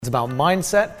It's about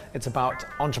mindset, it's about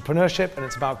entrepreneurship, and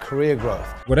it's about career growth.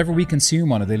 Whatever we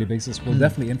consume on a daily basis will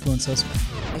definitely influence us.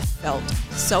 It felt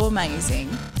so amazing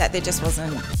that there just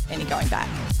wasn't any going back.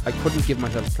 I couldn't give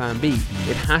myself plan B.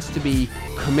 It has to be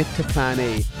commit to plan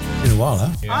A. Been a while,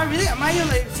 huh? Yeah. Oh, really? Am I your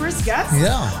first guest?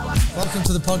 Yeah. Welcome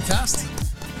to the podcast.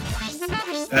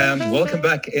 Welcome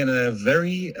back in a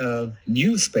very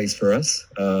new space for us.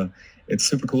 It's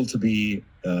super cool to be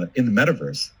in the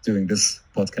metaverse doing this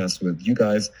podcast with you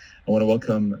guys. I want to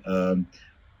welcome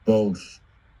both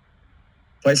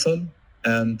Faisal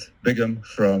and Begum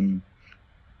from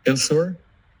Ilsor.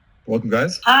 Welcome,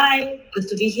 guys. Hi, good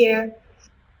to be here.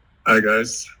 Hi,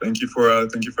 guys. Thank you for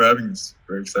having us.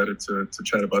 Very excited to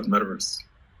chat about the metaverse.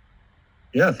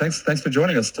 Yeah, thanks for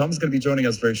joining us. Tom's going to be joining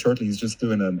us very shortly. He's just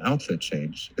doing an outfit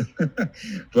change.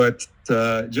 But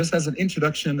just as an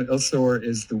introduction, Ilsor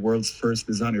is the world's first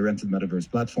design-oriented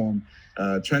metaverse platform,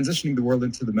 transitioning the world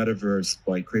into the metaverse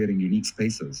by creating unique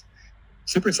spaces.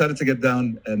 Super excited to get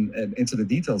down and into the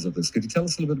details of this. Could you tell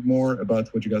us a little bit more about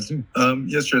what you guys do?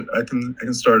 Yes, sure. I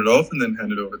can start it off and then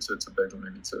hand it over to Begum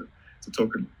maybe to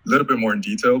talk a little bit more in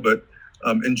detail. But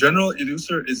in general,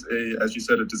 Ilsor is as you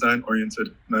said, a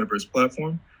design-oriented metaverse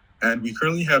platform. And we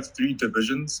currently have 3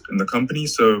 divisions in the company.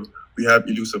 So we have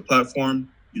Ilsor Platform,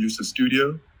 Ilsor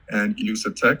Studio, and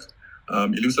Ilsor Tech.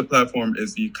 Ilsor Platform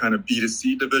is the kind of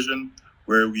B2C division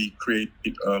where we create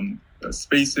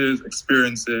spaces,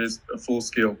 experiences, a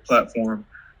full-scale platform,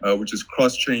 which is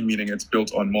cross-chain, meaning it's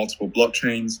built on multiple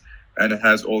blockchains. And it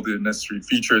has all the necessary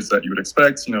features that you would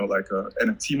expect, like a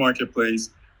NFT marketplace,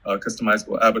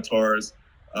 customizable avatars,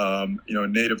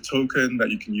 native token that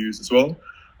you can use as well.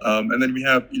 And then we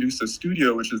have Ilsor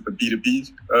Studio, which is the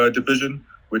B2B division,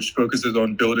 which focuses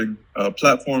on building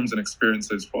platforms and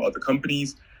experiences for other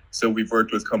companies. So we've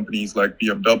worked with companies like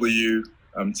BMW,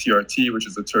 TRT, which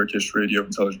is the Turkish Radio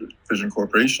and Television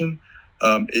Corporation,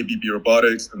 ABB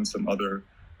Robotics, and some other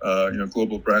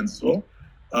global brands as well.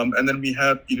 And then we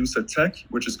have Ilsor Tech,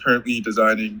 which is currently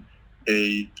designing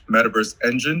a metaverse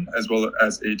engine as well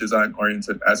as a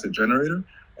design-oriented asset generator.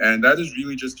 And that is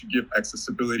really just to give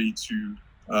accessibility to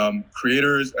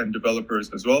creators and developers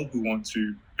as well who want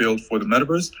to build for the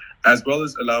metaverse, as well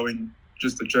as allowing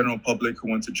just the general public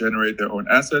who want to generate their own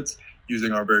assets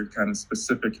using our very kind of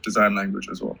specific design language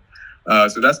as well.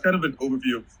 So that's kind of an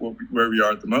overview of where we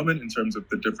are at the moment in terms of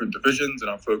the different divisions and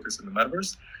our focus in the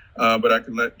metaverse. But I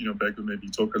can let Begum maybe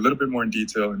talk a little bit more in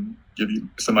detail and give you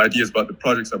some ideas about the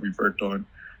projects that we've worked on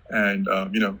and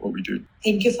what we do.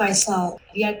 Thank you, Faisal.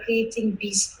 We are creating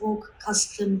bespoke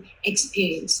custom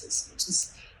experiences, which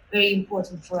is very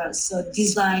important for us. So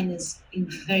design is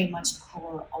very much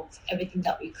core of everything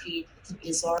that we create with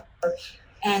Ilsor.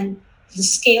 And the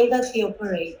scale that we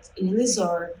operate in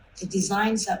Ilsor, the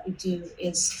designs that we do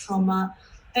is from a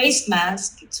face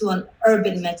mask to an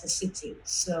urban meta city.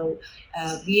 So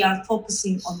we are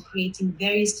focusing on creating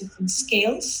various different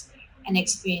scales and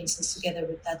experiences together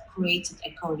with that created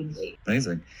accordingly.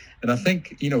 Amazing. And I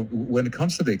think, when it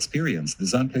comes to the experience,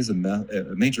 design plays a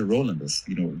major role in this.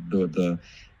 The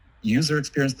user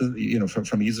experience,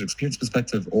 from a user experience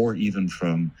perspective or even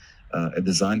from a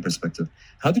design perspective.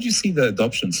 How did you see the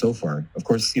adoption so far? Of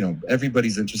course,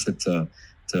 everybody's interested to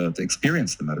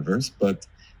experience the metaverse, but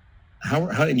how,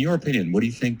 in your opinion, what do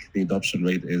you think the adoption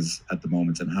rate is at the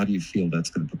moment, and how do you feel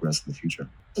that's going to progress in the future?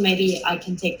 Maybe I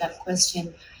can take that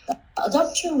question. The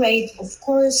adoption rate, of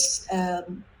course,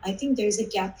 I think there's a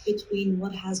gap between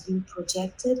what has been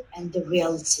projected and the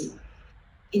reality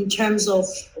in terms of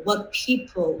what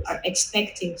people are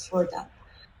expecting for that.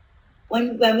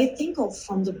 When we think of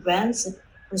from the brand's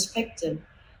perspective,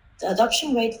 the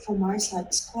adoption rate from our side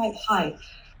is quite high.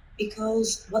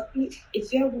 Because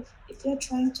if you're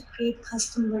trying to create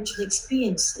custom virtual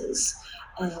experiences,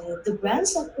 the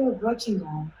brands that we're working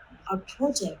on, our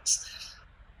projects,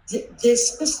 the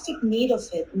specific need of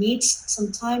it needs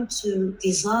some time to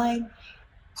design,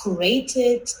 curate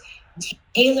it,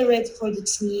 tailor it for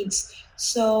its needs.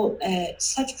 So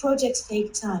such projects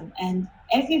take time, and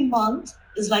every month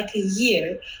is like a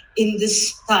year in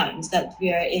these times that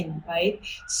we are in, right?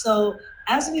 So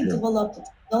as we develop it,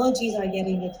 technologies are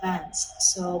getting advanced.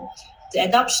 So the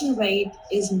adoption rate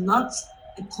is not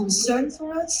a concern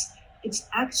for us. It's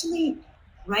actually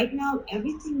right now,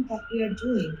 everything that we are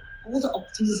doing, all the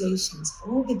optimizations,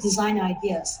 all the design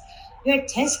ideas, we are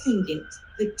testing it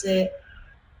with the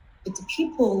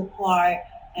people who are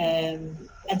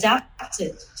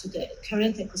adapted to the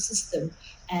current ecosystem.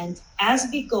 And as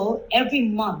we go, every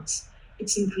month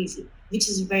it's increasing, which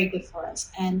is very good for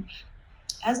us. And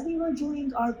as we were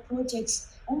doing our projects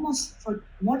almost for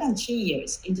more than 3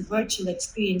 years in the virtual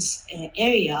experience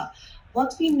area,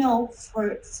 what we know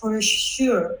for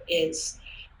sure is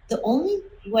the only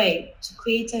way to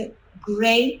create a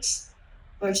great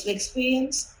virtual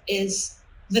experience is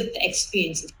with the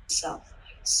experience itself.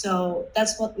 So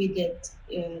that's what we did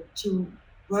to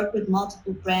work with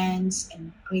multiple brands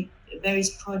and create various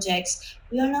projects.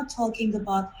 We are not talking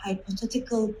about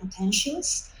hypothetical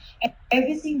potentials.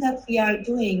 Everything that we are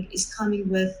doing is coming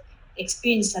with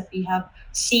experience that we have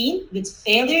seen with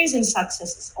failures and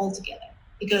successes altogether.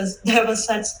 Because there was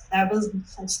such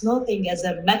nothing as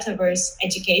a metaverse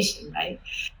education, right?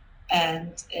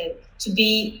 And to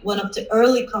be one of the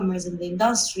early comers in the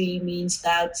industry means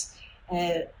that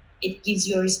it gives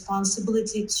you a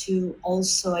responsibility to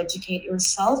also educate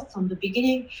yourself from the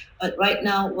beginning. But right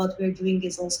now, what we're doing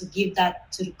is also give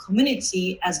that to the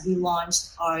community as we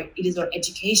launched our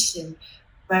education,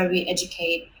 where we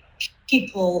educate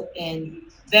people in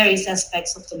various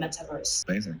aspects of the metaverse.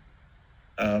 Amazing.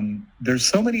 There's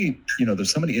so many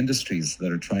industries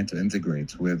that are trying to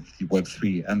integrate with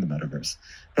Web3 and the metaverse.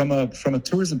 From a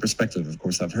tourism perspective, of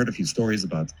course, I've heard a few stories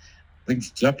about, I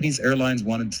think Japanese airlines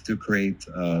wanted to create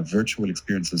virtual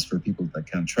experiences for people that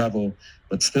can't travel,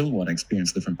 but still want to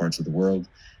experience different parts of the world.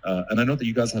 And I know that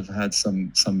you guys have had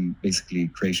some basically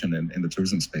creation in the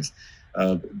tourism space.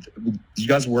 Do you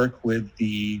guys work with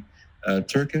the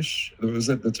Turkish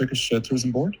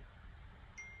Tourism Board?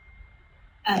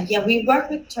 Yeah, we work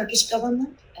with Turkish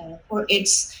government for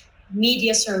its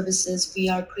media services. We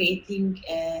are creating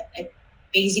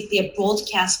basically a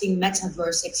broadcasting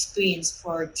metaverse experience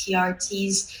for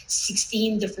TRT's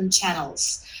 16 different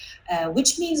channels,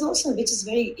 which is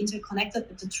very interconnected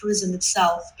with the tourism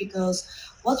itself, because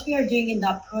what we are doing in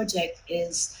that project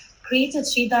is create a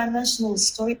three-dimensional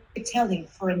storytelling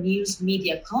for a news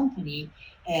media company,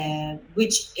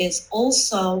 which is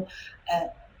also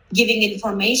giving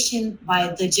information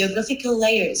by the geographical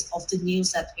layers of the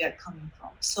news that we are coming from.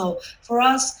 So for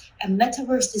us, a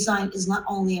metaverse design is not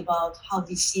only about how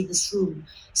we see this room,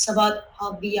 it's about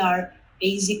how we are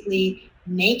basically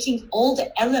making all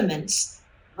the elements,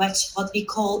 what we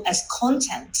call as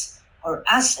content or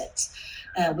assets.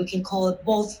 We can call it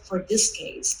both for this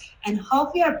case, and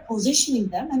how we are positioning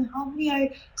them and how we are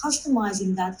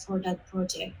customizing that for that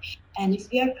project. And if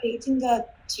we are creating a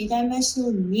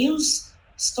three-dimensional news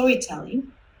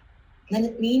storytelling, then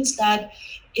it means that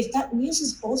if that news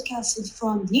is broadcasted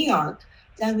from New York,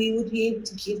 then we would be able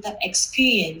to give that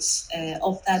experience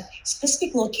of that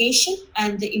specific location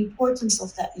and the importance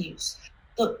of that news.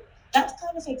 So that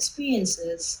kind of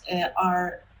experiences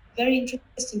are very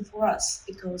interesting for us,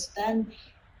 because then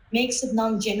makes it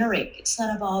non-generic. It's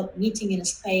not about meeting in a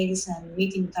space and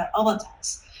meeting with our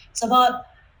avatars. It's about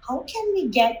how can we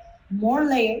get more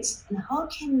layers and how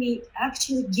can we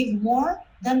actually give more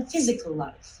than physical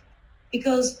life.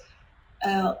 Because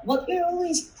what we're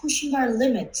always pushing our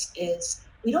limits is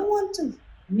we don't want to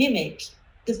mimic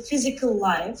the physical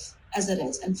life as it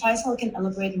is. And Faisal can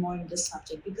elaborate more on this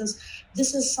subject, because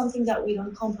this is something that we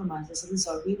don't compromise as a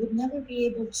resort. We would never be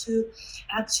able to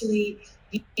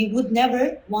we would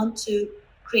never want to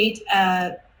create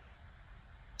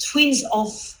twins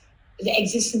of the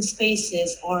existing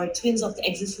spaces or twins of the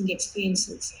existing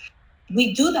experiences.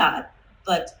 We do that,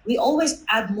 but we always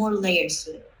add more layers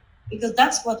to it, because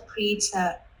that's what creates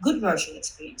a good virtual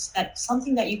experience. That's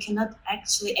something that you cannot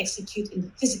actually execute in the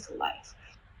physical life.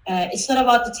 It's not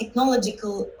about the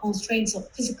technological constraints of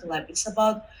physical life. It's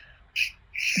about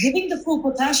giving the full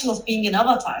potential of being an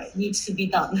avatar. It needs to be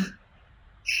done.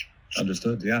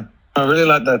 Understood, yeah. I really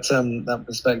like that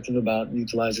perspective about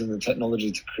utilizing the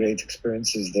technology to create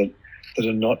experiences that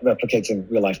are not replicating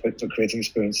real life, but creating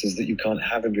experiences that you can't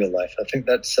have in real life. I think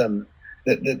that's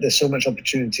that there's so much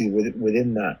opportunity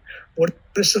within that. What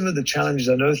are some of the challenges?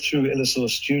 I know through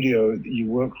Illusource Studio you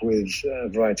work with a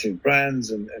variety of brands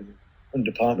and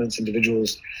departments,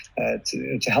 individuals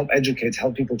to help educate,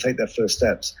 help people take their first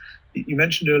steps. You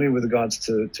mentioned earlier with regards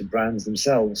to brands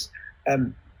themselves.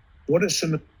 What are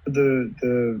some of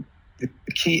the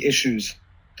key issues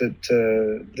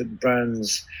that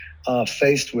brands are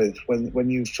faced with when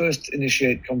you first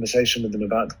initiate conversation with them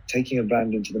about taking a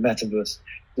brand into the metaverse?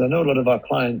 Because I know a lot of our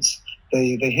clients,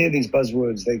 they hear these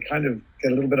buzzwords, they kind of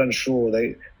get a little bit unsure.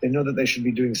 They know that they should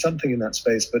be doing something in that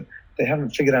space, but they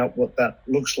haven't figured out what that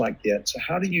looks like yet. So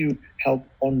how do you help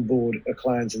onboard a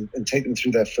client and take them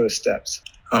through their first steps?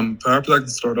 Perhaps I'd like to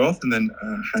start off and then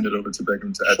hand it over to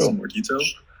Begum to add some more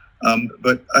details.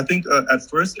 But I think at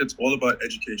first it's all about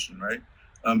education, right?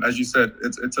 As you said,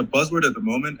 it's a buzzword at the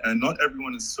moment, and not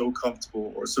everyone is so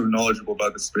comfortable or so knowledgeable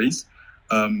about the space,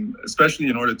 especially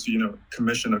in order to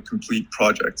commission a complete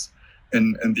project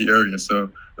in the area. So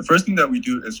the first thing that we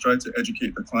do is try to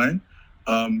educate the client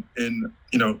in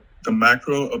the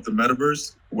macro of the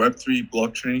metaverse, Web3,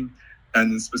 blockchain,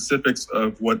 and the specifics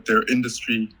of what their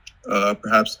industry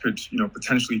perhaps could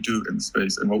potentially do in the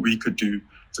space and what we could do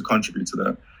to contribute to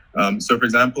that. So, for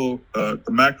example, the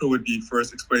macro would be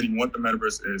first explaining what the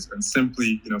metaverse is and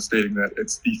simply stating that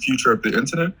it's the future of the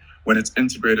internet when it's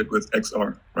integrated with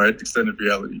XR, right? Extended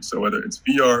reality. So whether it's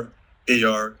VR,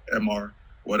 AR, MR,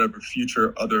 whatever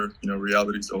future other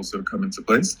realities also come into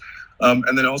place,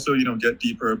 and then also get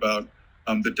deeper about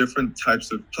the different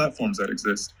types of platforms that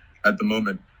exist at the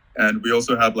moment. And we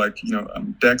also have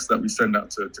decks that we send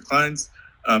out to clients,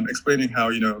 explaining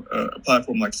how a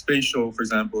platform like Spatial, for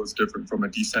example, is different from a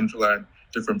Decentraland,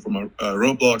 different from a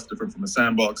Roblox, different from a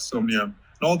Sandbox, Somnium,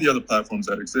 and all the other platforms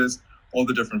that exist, all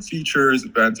the different features,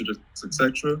 advantages,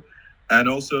 etc. And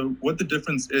also what the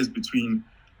difference is between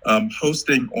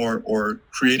hosting or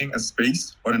creating a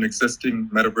space on an existing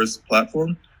metaverse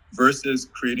platform versus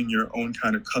creating your own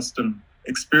kind of custom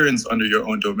experience under your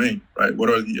own domain, right? What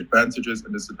are the advantages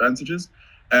and disadvantages?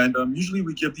 And usually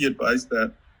we give the advice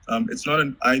that it's not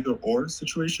an either or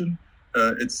situation.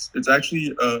 It's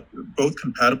actually both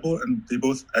compatible, and they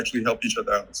both actually help each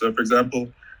other out. So for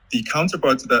example, the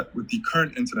counterpart to that with the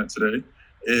current internet today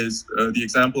is the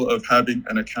example of having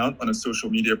an account on a social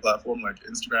media platform like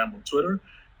Instagram or Twitter,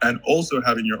 and also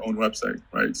having your own website,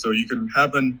 right? So you can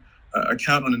have an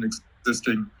account on an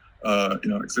existing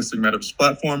metaverse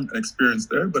platform and experience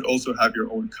there, but also have your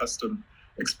own custom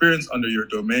experience under your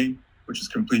domain, which is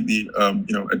completely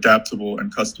adaptable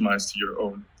and customized to your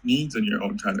own needs and your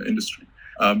own kind of industry.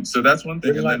 So that's one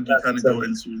thing, and then you kind of go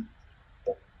into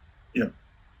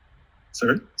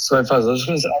Sorry, Faz, I was just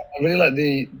going to say, I really like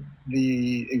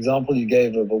the example you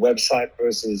gave of a website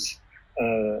versus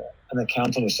an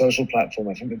account on a social platform.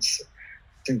 I think it's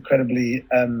incredibly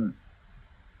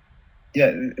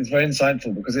it's very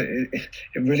insightful, because it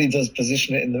really does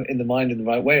position it in the mind in the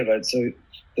right way, right? So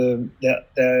the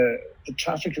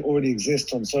traffic already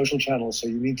exists on social channels, so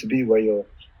you need to be where your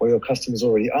customers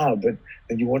already are, but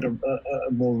then you want a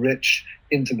more rich,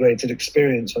 integrated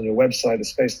experience on your website, a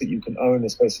space that you can own, a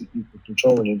space that you can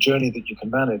control, and a journey that you can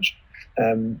manage.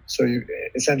 So you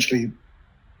essentially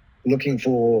looking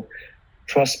for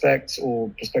prospects or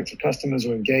prospective customers,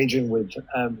 or engaging with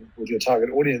your target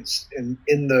audience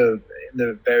in the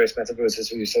various metaverses,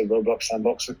 so you say Roblox,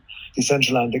 Sandbox,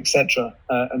 Decentraland, etc.,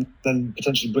 and then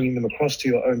potentially bringing them across to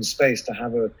your own space to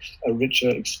have a richer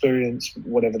experience,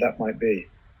 whatever that might be.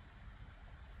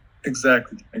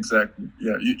 Exactly.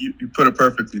 Yeah, you put it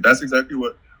perfectly. That's exactly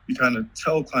what we kind of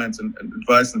tell clients and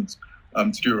advise them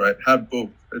to do, right? Have both.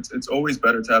 It's always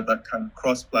better to have that kind of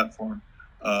cross-platform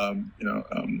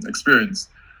experience.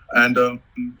 And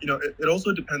it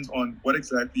also depends on what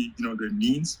exactly their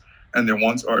needs and their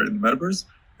wants are in the metaverse.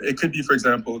 It could be, for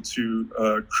example,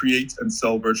 to create and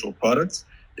sell virtual products.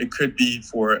 It could be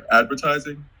for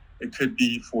advertising. It could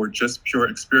be for just pure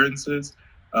experiences.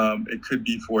 It could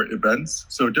be for events.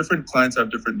 So different clients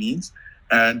have different needs,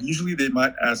 and usually they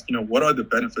might ask, what are the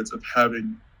benefits of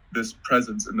having this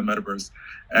presence in the metaverse?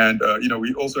 And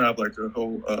we also have like a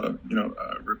whole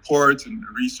report and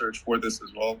research for this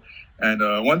as well. And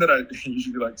one that I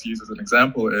usually like to use as an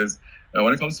example is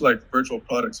when it comes to like virtual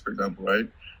products, for example, right?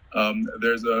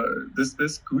 There's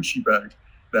this Gucci bag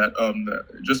that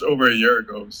just over a year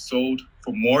ago sold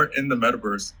for more in the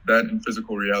metaverse than in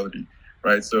physical reality,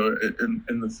 right? So in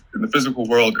the physical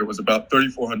world, it was about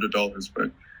 $3,400,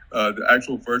 but the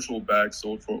actual virtual bag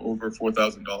sold for over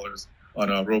 $4,000 on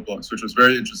Roblox, which was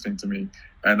very interesting to me.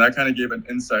 And that kind of gave an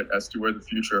insight as to where the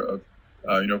future of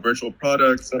virtual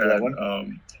products and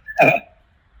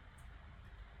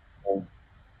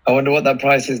I wonder what that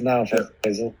price is now,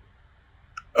 Faisal.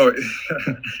 Oh,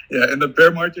 yeah. In the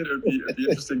bear market, it'd be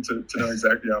interesting to know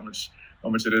exactly how much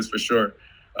it is for sure.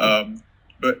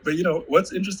 But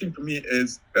what's interesting for me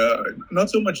is not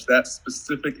so much that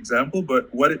specific example,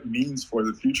 but what it means for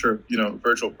the future of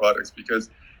virtual products, because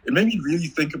it made me really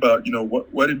think about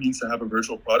what it means to have a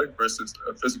virtual product versus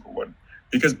a physical one,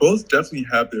 because both definitely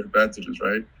have their advantages,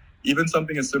 right? Even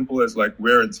something as simple as like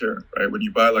wear and tear, right? When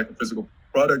you buy like a physical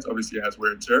product, obviously it has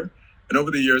wear and tear, and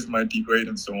over the years it might degrade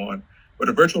and so on. But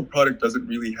a virtual product doesn't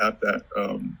really have that.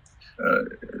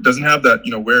 It doesn't have that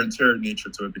wear and tear nature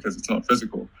to it, because it's not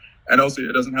physical, and also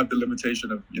it doesn't have the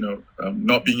limitation of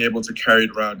not being able to carry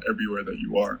it around everywhere that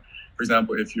you are. For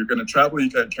example, if you're going to travel, you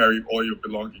can't carry all your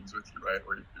belongings with you, right?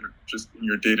 Or you're just in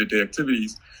your day-to-day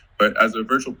activities. But as a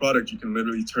virtual product, you can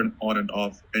literally turn on and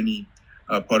off any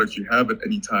product you have at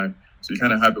any time. So you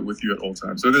kind of have it with you at all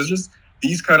times. So there's just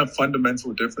these kind of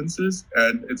fundamental differences.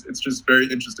 And it's just very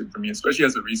interesting for me, especially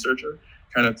as a researcher,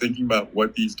 kind of thinking about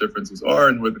what these differences are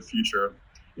and where the future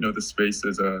the space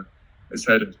is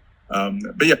headed.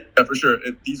 But yeah, for sure,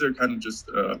 these are kind of just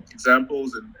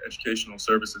examples and educational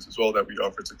services as well that we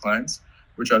offer to clients,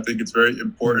 which I think is very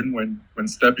important when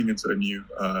stepping into a new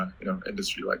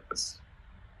industry like this.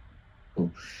 Cool.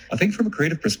 I think from a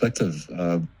creative perspective,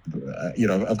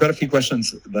 I've got a few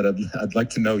questions that I'd like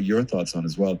to know your thoughts on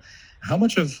as well. How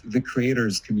much of the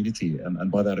creators community,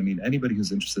 and by that I mean anybody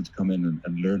who's interested to come in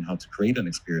and learn how to create an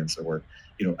experience or,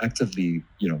 actively,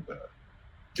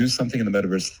 do something in the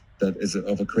metaverse that is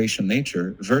of a creation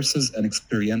nature versus an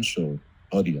experiential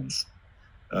audience.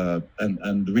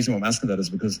 And the reason why I'm asking that is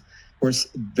because, of course,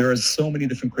 there are so many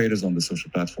different creators on the social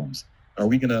platforms.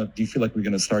 Do you feel like we're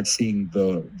gonna start seeing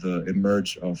the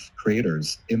emerge of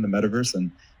creators in the metaverse,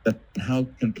 and how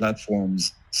can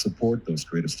platforms support those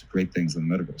creators to create things in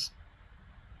the metaverse?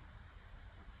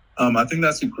 I think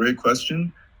that's a great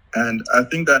question. And I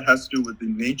think that has to do with the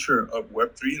nature of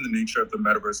Web3 and the nature of the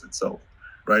metaverse itself,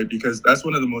 right? Because that's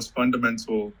one of the most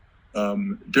fundamental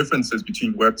differences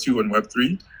between Web 2 and Web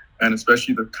 3, and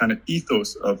especially the kind of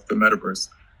ethos of the metaverse.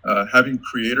 Having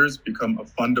creators become a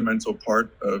fundamental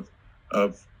part of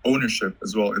ownership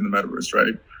as well in the metaverse,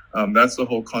 right? That's the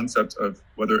whole concept of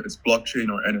whether it's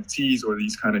blockchain or NFTs or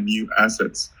these kind of new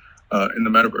assets in the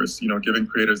metaverse, giving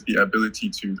creators the ability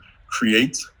to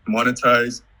create,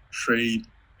 monetize, trade,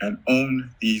 and own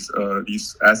these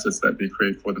assets that they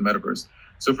create for the metaverse.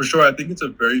 So for sure, I think it's a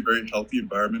very, very healthy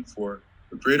environment for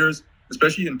the creators,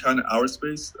 especially in kind of our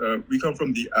space. We come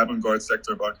from the avant-garde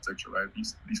sector of architecture, right?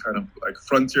 These kind of like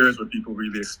frontiers where people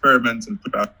really experiment and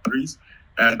put boundaries.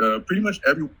 And pretty much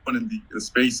everyone in the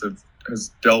space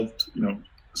has delved,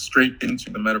 straight into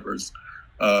the metaverse,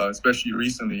 especially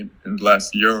recently in the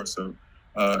last year or so.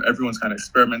 Everyone's kind of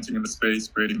experimenting in the space,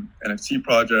 creating NFT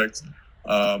projects,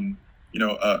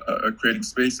 creating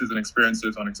spaces and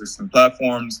experiences on existing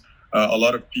platforms. A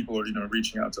lot of people are,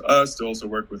 reaching out to us to also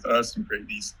work with us and create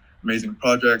these amazing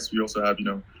projects. We also have,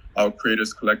 our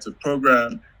Creators Collective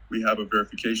program. We have a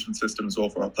verification system as well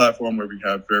for our platform where we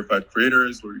have verified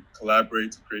creators, where we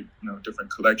collaborate to create,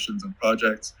 different collections and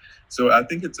projects. So I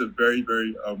think it's a very,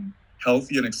 very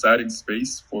healthy and exciting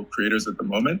space for creators at the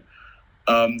moment.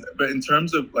 But in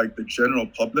terms of like the general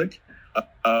public,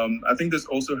 I think this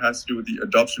also has to do with the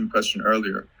adoption question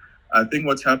earlier. I think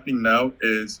what's happening now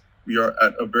is we are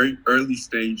at a very early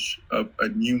stage of a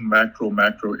new macro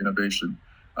innovation.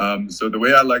 So the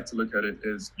way I like to look at it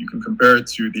is you can compare it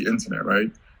to the internet,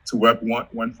 right? To Web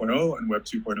 1.0 and Web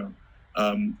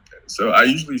 2.0. So I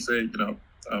usually say,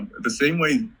 the same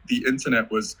way the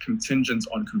internet was contingent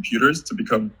on computers to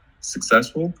become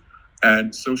successful,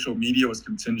 and social media was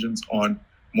contingent on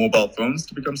mobile phones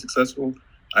to become successful,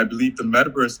 I believe the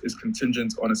metaverse is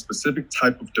contingent on a specific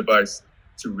type of device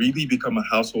to really become a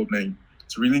household name,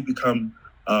 to really become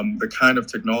the kind of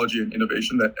technology and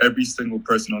innovation that every single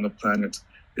person on the planet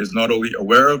is not only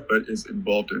aware of, but is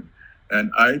involved in.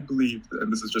 And I believe,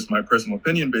 and this is just my personal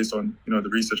opinion based on, the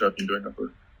research I've been doing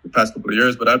over the past couple of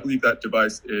years, but I believe that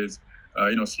device is,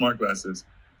 smart glasses.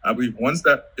 I believe once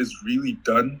that is really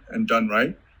done and done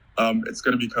right, it's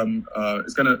going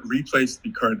to replace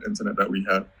the current internet that we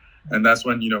have. And that's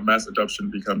when, mass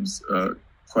adoption becomes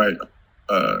quite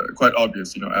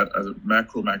obvious, at a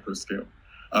macro scale.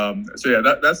 So yeah,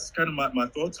 that's kind of my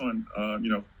thoughts on,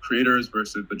 creators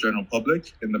versus the general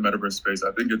public in the metaverse space.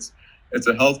 I think it's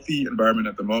a healthy environment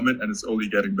at the moment, and it's only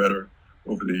getting better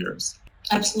over the years.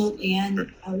 Absolutely,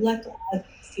 and I would like to add a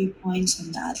few points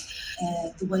on that.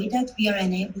 The way that we are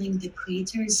enabling the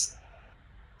creators,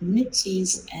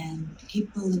 communities, and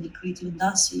people in the creative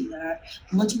industry that are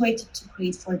motivated to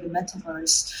create for the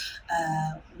metaverse,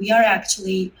 we are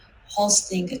actually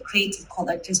hosting a Creative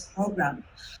Collectors program.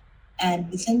 And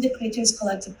within the Creators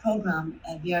Collective program,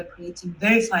 we are creating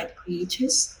verified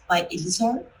creators by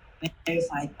Illusory,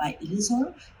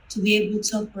 to be able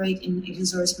to operate in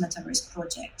Illusory's metaverse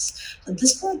projects. So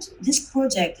this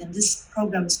project and this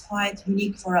program is quite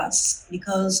unique for us,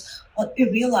 because what we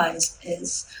realized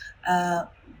is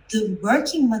the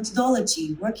working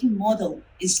methodology, working model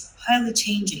is highly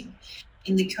changing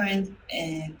in the current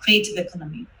creative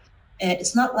economy.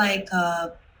 It's not like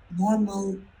a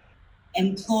normal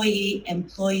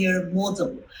employee-employer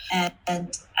model.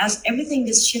 And as everything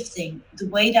is shifting, the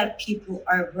way that people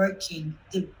are working,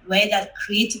 the way that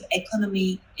creative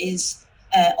economy is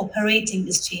operating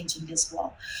is changing as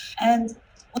well. And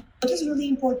what is really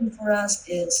important for us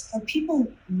is for people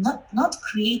not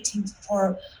creating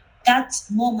for that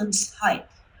moment's hype.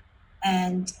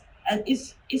 And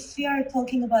if we are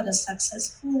talking about a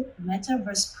successful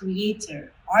metaverse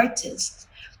creator, artist,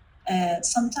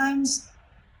 sometimes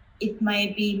it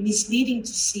might be misleading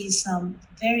to see some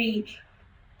very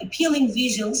appealing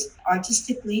visuals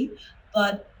artistically,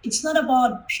 but it's not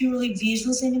about purely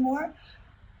visuals anymore.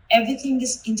 Everything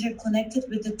is interconnected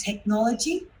with the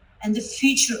technology and the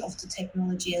future of the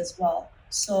technology as well.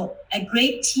 So a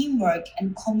great teamwork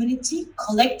and community,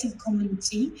 collective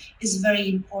community, is very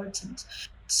important.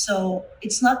 So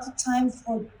it's not the time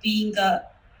for being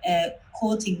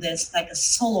quoting this like a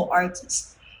solo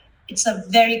artist. It's a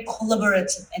very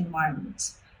collaborative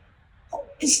environment.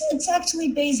 It's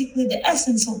actually basically the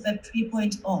essence of Web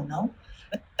 3.0, no?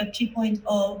 Web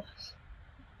 3.0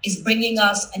 is bringing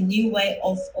us a new way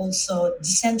of also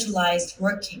decentralized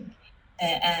working.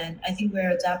 And I think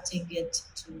we're adapting it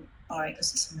to our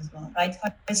ecosystem as well. Right,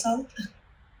 Faisal?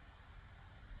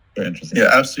 Very interesting. Yeah,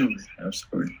 absolutely.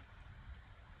 Absolutely.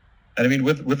 And I mean,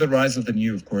 with the rise of the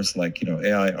new, of course, like,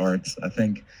 AI art, I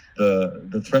think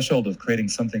the threshold of creating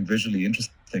something visually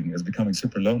interesting is becoming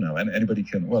super low now. And anybody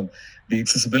the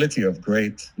accessibility of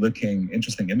great looking,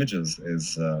 interesting images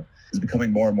is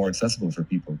becoming more and more accessible for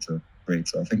people to create.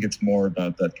 So I think it's more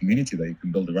about that community that you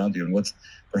can build around you and what's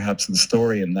perhaps the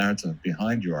story and narrative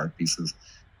behind your art pieces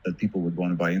that people would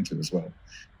want to buy into as well.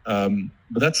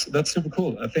 But that's super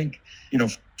cool. I think,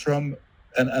 from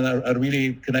and I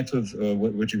really connect with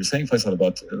what you were saying, Faisal,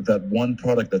 about that one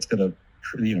product that's going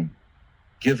to,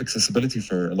 give accessibility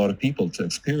for a lot of people to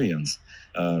experience,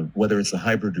 whether it's a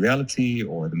hybrid reality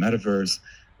or the metaverse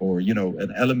or,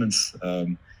 an elements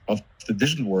of the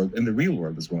digital world in the real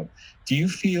world as well. Do you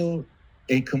feel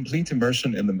a complete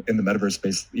immersion in the metaverse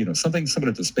space, something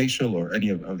similar to Spatial or any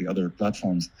of the other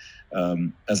platforms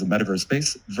as a metaverse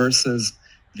space versus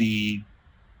the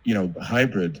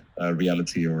hybrid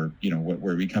reality, or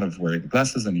where we kind of wear the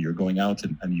glasses and you're going out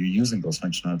and you're using those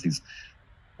functionalities?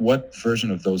 What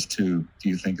version of those two do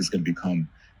you think is going to become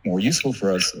more useful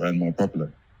for us and more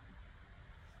popular?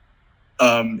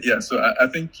 So I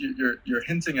think you're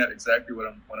hinting at exactly what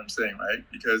I'm saying, right?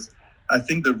 Because I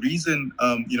think the reason,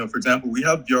 for example, we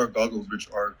have VR goggles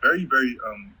which are very, very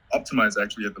optimized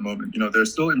actually at the moment. They're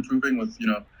still improving with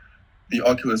the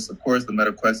Oculus, of course, the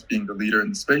Meta Quest being the leader in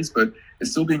the space, but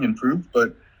it's still being improved.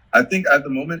 But I think at the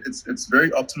moment it's very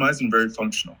optimized and very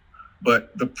functional.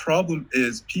 But the problem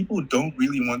is people don't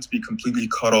really want to be completely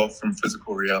cut off from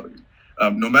physical reality.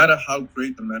 No matter how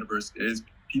great the metaverse is,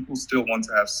 people still want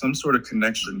to have some sort of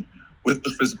connection with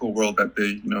the physical world that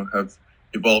they, have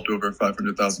evolved over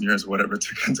 500,000 years or whatever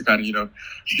to kind of,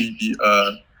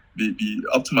 be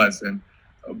optimized in.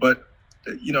 But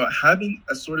having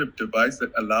a sort of device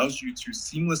that allows you to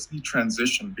seamlessly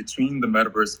transition between the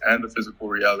metaverse and the physical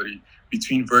reality,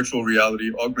 between virtual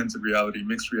reality, augmented reality,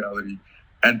 mixed reality,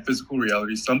 and physical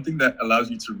reality, something that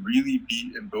allows you to really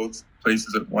be in both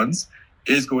places at once,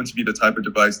 is going to be the type of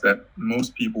device that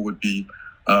most people would be,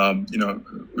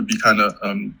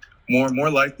 more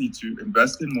likely to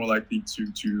invest in, more likely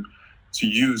to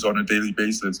use on a daily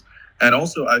basis. And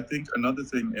also, I think another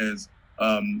thing is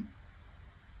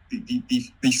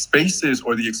the spaces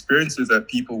or the experiences that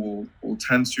people will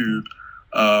tend to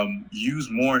use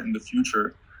more in the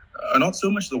future are not so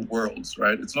much the worlds,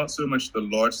 right? It's not so much the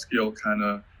large scale kind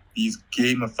of these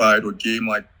gamified or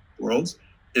game-like worlds.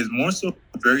 Is more so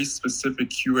very specific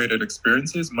curated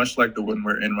experiences, much like the one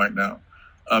we're in right now.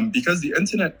 Because the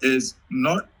internet is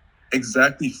not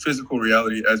exactly physical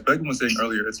reality. As Begum was saying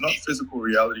earlier, it's not physical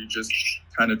reality just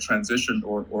kind of transitioned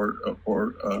or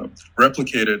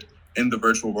replicated in the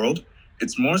virtual world.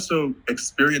 It's more so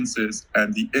experiences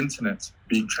and the internet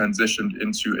being transitioned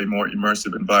into a more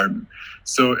immersive environment.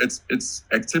 So it's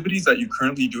activities that you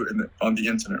currently do on the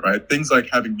internet, right? Things like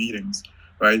having meetings,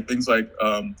 right? Things like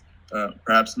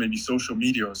perhaps maybe social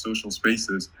media or social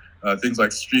spaces, things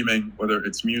like streaming, whether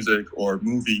it's music or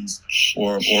movies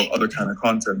or other kind of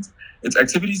content. It's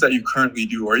activities that you currently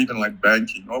do, or even like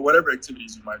banking or whatever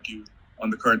activities you might do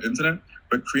on the current internet,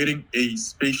 but creating a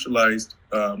spatialized,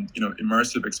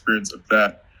 immersive experience of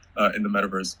that in the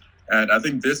metaverse. And I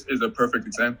think this is a perfect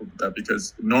example of that,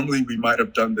 because normally we might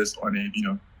have done this on a,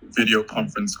 video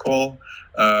conference call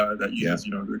that uses,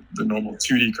 the normal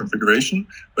 2D configuration,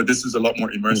 but this is a lot more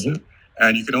immersive. Mm-hmm.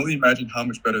 And you can only imagine how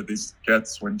much better this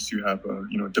gets once you have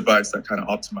a device that kind of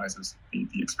optimizes the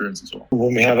experience as well.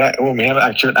 When we have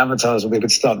accurate avatars, will be a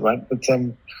good start, right? But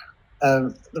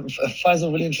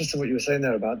Faisal, really interesting what you were saying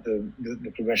there about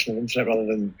the progression of internet rather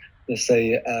than, let's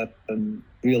say,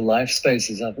 real life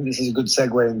spaces. I think this is a good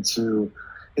segue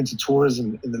into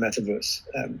tourism in the metaverse.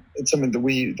 It's something that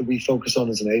we focus on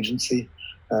as an agency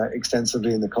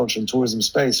extensively in the culture and tourism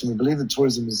space, and we believe that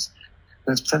tourism is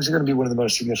potentially going to be one of the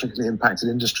most significantly impacted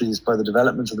industries by the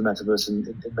development of the metaverse in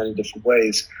many different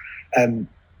ways.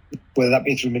 Whether that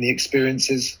be through mini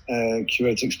experiences,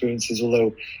 curated experiences,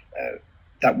 although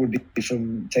that would be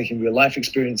from taking real life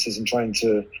experiences and trying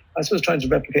to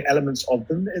replicate elements of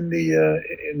them in the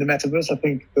metaverse. I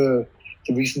think the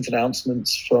recent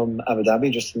announcements from Abu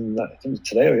Dhabi, just I think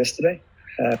today or yesterday,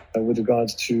 with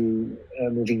regards to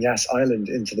moving Yas Island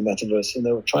into the metaverse, and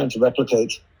they were trying to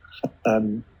replicate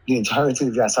the entirety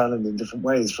of Yas Island in different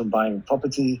ways, from buying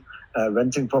property,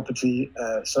 renting property,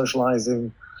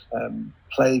 socializing,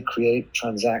 play, create,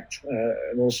 transact,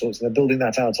 and all sorts. And they're building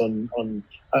that out on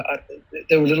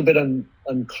they were a little bit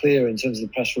unclear in terms of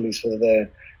the press release whether they're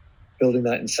building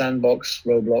that in Sandbox,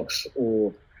 Roblox,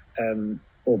 or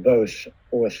both,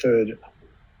 or a third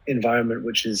environment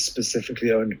which is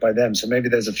specifically owned by them. So maybe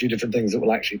there's a few different things that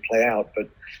will actually play out, but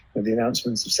the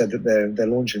announcements have said that they're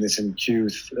launching this in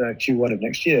Q1 of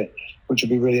next year, which will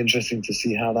be really interesting to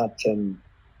see how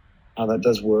that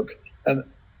does work.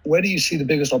 Where do you see the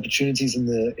biggest opportunities in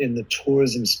the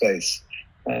tourism space?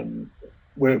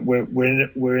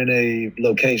 We're in a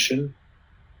location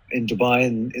in Dubai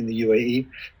in the UAE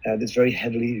that's very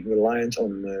heavily reliant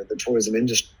on the tourism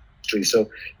industry. So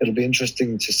it'll be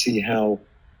interesting to see how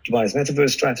Dubai's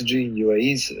metaverse strategy,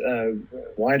 UAE's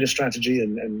wider strategy,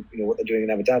 and what they're doing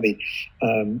in Abu Dhabi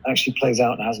actually plays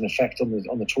out and has an effect on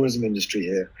the tourism industry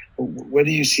here. Where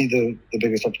do you see the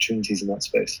biggest opportunities in that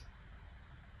space?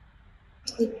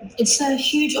 It's a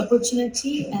huge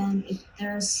opportunity, and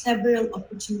there are several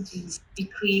opportunities to be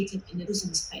created in the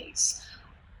tourism space.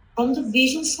 From the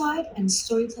vision side and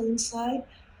storytelling side,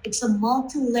 it's a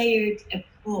multi-layered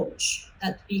approach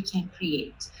that we can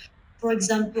create. For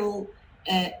example,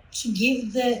 to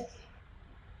give the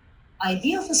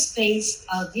idea of a space,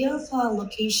 idea of a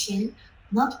location,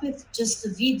 not with just the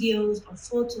videos or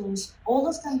photos, all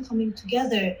of them coming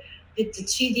together with the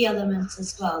 3D elements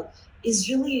as well, is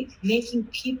really making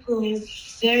people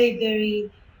very, very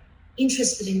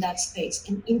interested in that space,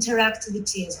 and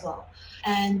interactivity as well.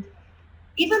 And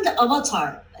even the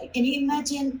avatar, can you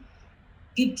imagine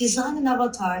you design an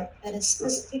avatar that is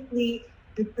specifically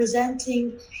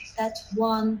representing that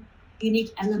one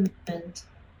unique element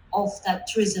of that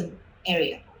tourism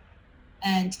area?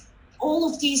 And all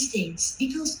of these things,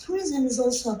 because tourism is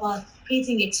also about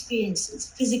creating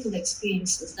experiences, physical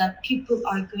experiences that people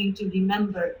are going to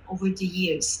remember over the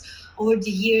years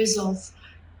of,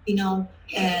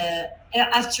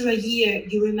 after a year,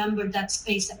 you remember that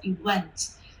space that you went,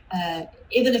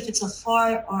 even if it's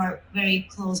afar or very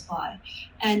close by.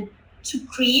 And to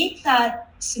create that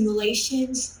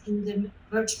simulations in the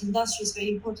virtual industry is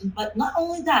very important. But not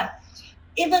only that,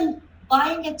 even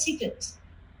buying a ticket,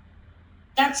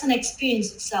 that's an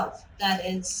experience itself that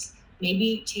is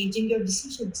maybe changing your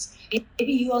decisions.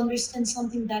 Maybe you understand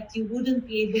something that you wouldn't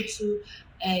be able to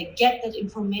get that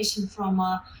information from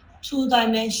a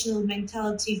two-dimensional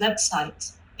mentality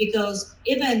website, because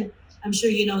even, I'm sure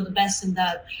you know the best in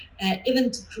that, even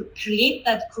to create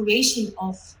that curation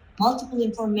of multiple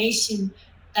information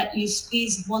that you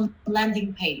squeeze one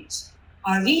landing page.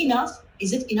 Are we enough?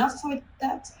 Is it enough for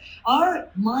that? Our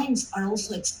minds are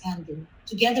also expanding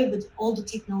together with all the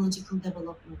technological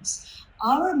developments.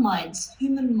 Our minds,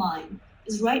 human mind,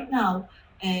 is right now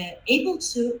able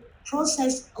to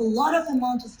process a lot of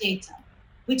amount of data,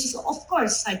 which is, of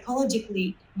course,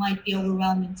 psychologically might be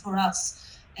overwhelming for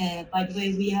us. By the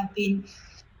way, we have been,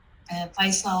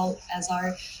 Faisal, as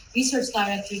our research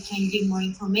director, can give more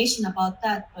information about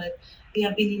that, but we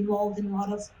have been involved in a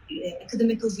lot of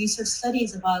academic research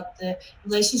studies about the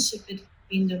relationship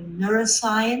between the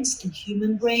neuroscience and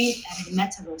human brain and the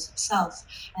metaverse itself.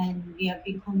 And we have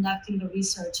been conducting the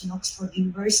research in Oxford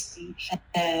University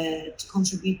to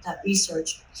contribute that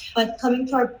research. But coming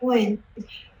to our point,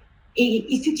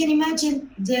 if you can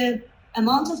imagine the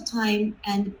amount of time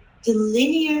and the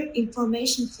linear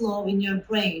information flow in your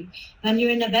brain when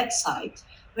you're in a website,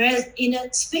 whereas in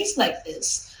a space like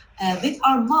this, with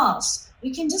our mouse,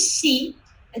 we can just see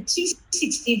a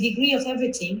 360 degree of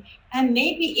everything, and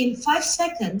maybe in 5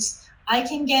 seconds, I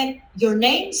can get your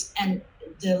names and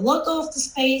the logo of the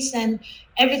space, and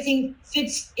everything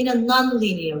fits in a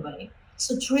non-linear way.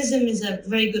 So tourism is a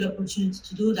very good opportunity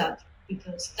to do that,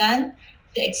 because then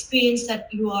the experience that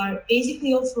you are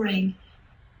basically offering,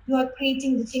 you are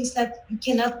creating the things that you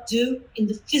cannot do in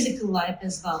the physical life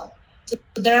as well. So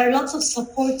there are lots of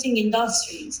supporting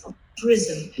industries of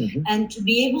tourism, and to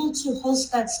be able to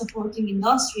host that supporting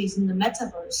industries in the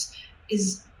metaverse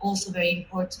is also very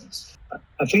important.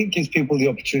 I think it gives people the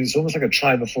opportunity. It's almost like a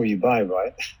try before you buy,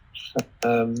 right?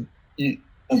 I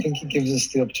think it gives us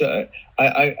the opportunity.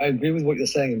 I agree with what you're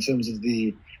saying in terms of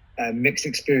the mixed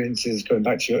experiences, going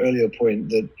back to your earlier point,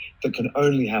 that can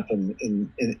only happen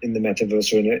in the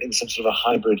metaverse, or in some sort of a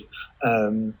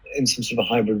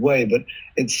hybrid way. But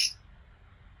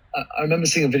I remember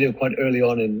seeing a video quite early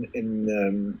on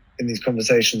in these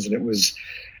conversations, and it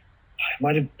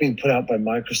might have been put out by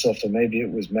Microsoft, or maybe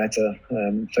it was Meta,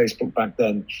 Facebook back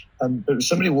then. But it was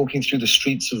somebody walking through the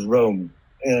streets of Rome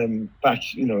back,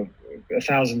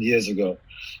 1,000 years ago,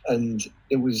 and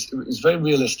it was very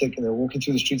realistic. And they were walking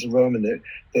through the streets of Rome, and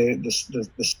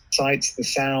the sights, the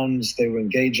sounds, they were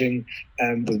engaging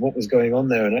with what was going on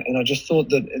there. And I just thought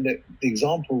that the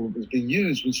example that was being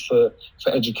used was for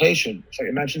education. So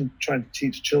imagine trying to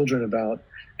teach children about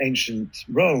ancient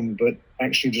Rome, but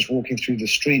actually just walking through the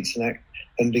streets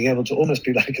and being able to almost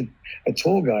be like a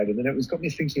tour guide. And then it got me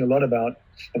thinking a lot about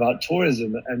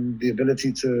tourism and the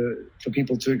ability for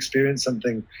people to experience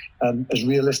something as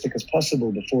realistic as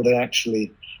possible before they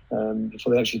actually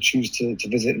choose to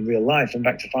visit in real life. And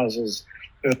back to Faisal's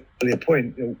earlier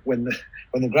point, when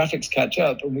the graphics catch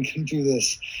up and we can do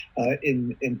this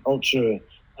in ultra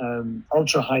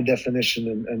high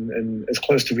definition and as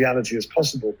close to reality as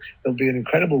possible, there'll be an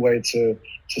incredible way to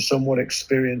somewhat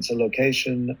experience a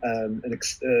location,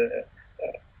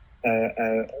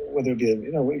 whether it be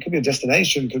it could be a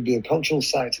destination, it could be a cultural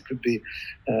site, it could be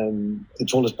the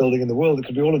tallest building in the world, it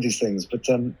could be all of these things. But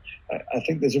I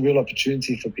think there's a real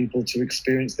opportunity for people to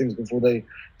experience things before they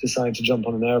decide to jump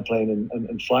on an airplane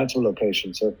and fly to a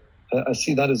location. So I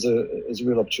see that as a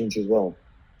real opportunity as well.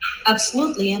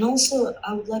 Absolutely. And also,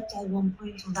 I would like to add one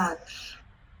point on that.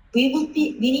 We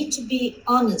need to be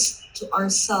honest to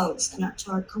ourselves and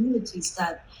to our communities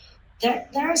that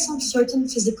there are some certain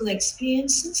physical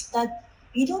experiences that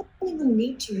we don't even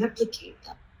need to replicate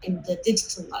them in the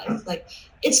digital life. Like,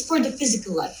 it's for the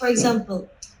physical life. For example,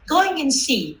 going in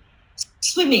sea,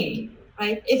 swimming,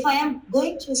 right? If I am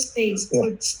going to a space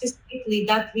for specifically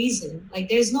that reason, like,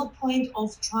 there's no point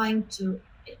of trying to,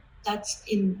 that's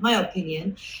in my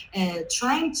opinion,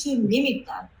 trying to mimic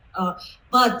that.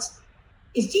 But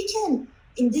if we can,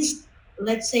 in this,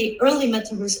 let's say, early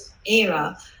metaverse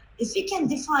era, if we can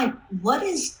define what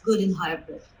is good in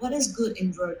hybrid, what is good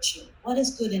in virtual, what is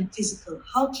good in physical,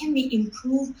 how can we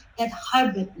improve that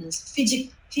hybridness,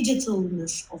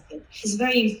 digitalness of it is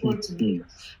very important.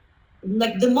 Mm-hmm.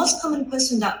 Like, the most common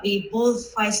question that we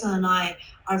both, Faisal and I,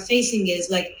 are facing is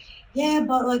like, yeah,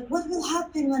 but like, what will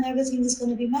happen when everything is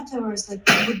going to be metaverse? Like,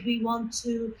 would we want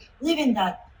to live in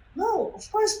that? No,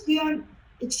 of course we are.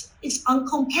 It's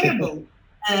uncomparable.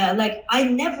 Like, I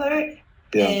never,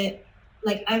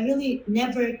 I really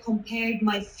never compared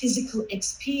my physical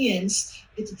experience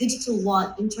with the digital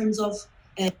one in terms of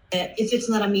if it's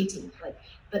not a meeting.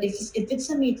 But if it's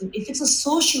a meeting, if it's a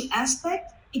social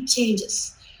aspect, it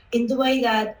changes in the way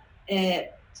that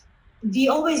we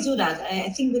always do that. I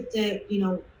think with the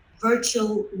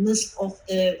virtualness of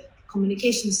the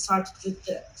communication started with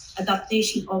the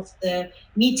adaptation of the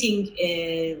meeting,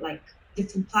 like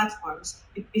different platforms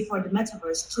before the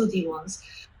metaverse, 2D ones.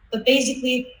 But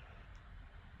basically,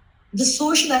 the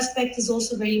social aspect is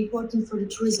also very important for the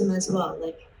tourism as well.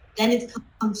 Like, then it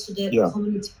comes to the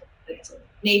community perspective.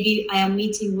 Maybe I am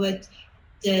meeting with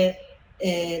the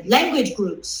language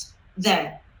groups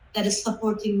there that is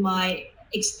supporting my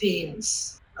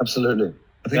experience. Absolutely.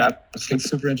 I think it's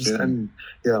super interesting.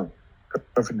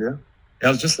 Perfect. I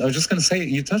was just going to say,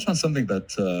 you touched on something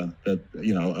that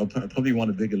I'll probably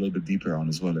want to dig a little bit deeper on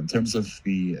as well, in terms of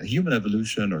the human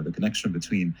evolution or the connection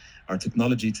between our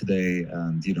technology today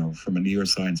and, from a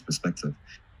neuroscience perspective.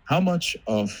 How much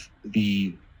of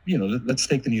the, let's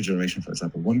take the new generation, for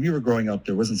example. When we were growing up,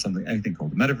 there wasn't anything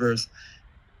called the metaverse,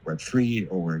 Web3,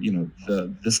 or,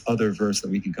 this other verse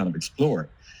that we can kind of explore.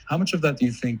 How much of that do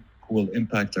you think will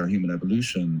impact our human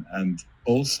evolution? And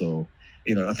also,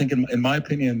 I think in my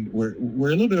opinion, we're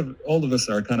a little bit of, all of us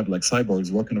are kind of like cyborgs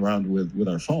walking around with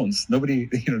our phones. Nobody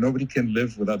can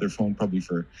live without their phone, probably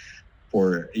for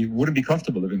you wouldn't be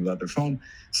comfortable living without their phone.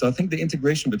 So I think the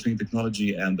integration between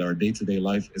technology and our day-to-day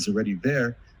life is already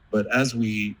there. But as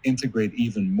we integrate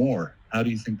even more, how do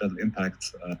you think that'll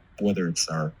impact whether it's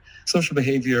our social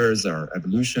behaviors, our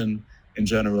evolution in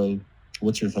general?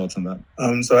 What's your thoughts on that?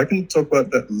 So I can talk about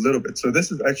that a little bit. So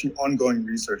this is actually ongoing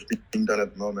research being done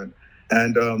at the moment.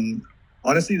 And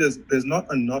honestly, there's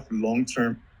not enough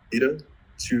long-term data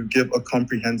to give a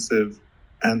comprehensive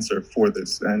answer for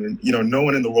this. And, no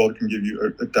one in the world can give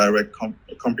you a direct,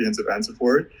 comprehensive answer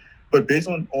for it. But based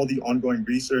on all the ongoing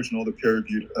research and all the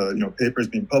peer-reviewed, papers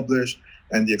being published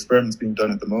and the experiments being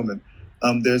done at the moment,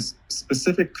 there's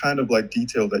specific kind of like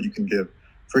detail that you can give.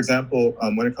 For example,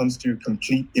 when it comes to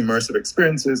complete immersive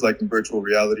experiences, like in virtual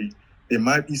reality, there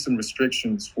might be some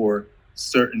restrictions for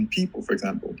certain people, for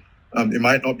example. It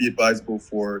might not be advisable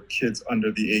for kids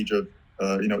under the age of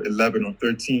 11 or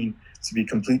 13 to be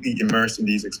completely immersed in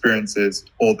these experiences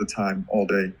all the time, all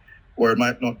day. or it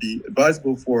might not be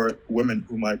advisable for women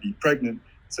who might be pregnant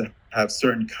to have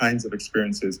certain kinds of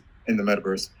experiences in the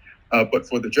metaverse. But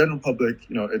for the general public,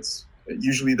 it's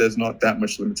usually there's not that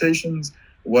much limitations.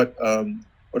 What,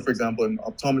 for example, an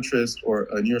optometrist or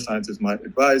a neuroscientist might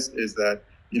advise is that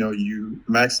you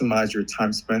maximize your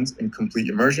time spent in complete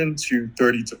immersion to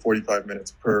 30 to 45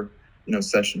 minutes per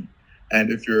session. And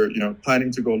if you're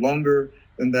planning to go longer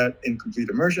than that in complete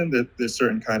immersion, there's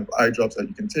certain kind of eye drops that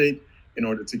you can take in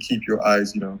order to keep your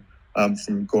eyes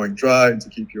from going dry and to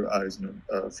keep your eyes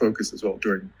focused as well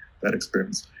during that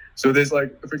experience. So there's for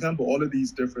example, all of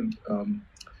these different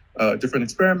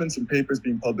experiments and papers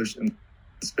being published in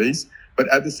space. But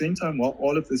at the same time, while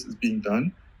all of this is being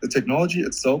done, the technology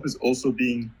itself is also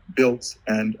being built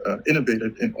and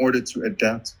innovated in order to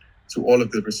adapt to all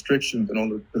of the restrictions and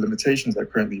all of the limitations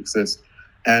that currently exist.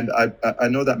 And I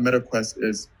know that MetaQuest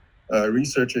is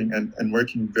researching and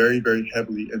working very, very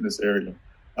heavily in this area.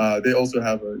 They also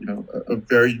have a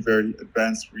very, very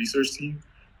advanced research team,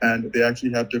 and they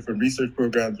actually have different research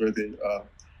programs where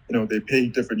they pay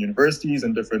different universities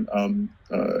and different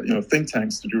think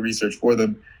tanks to do research for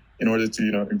them in order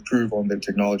to improve on their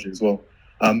technology as well.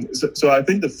 So I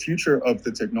think the future of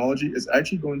the technology is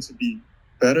actually going to be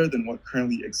better than what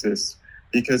currently exists,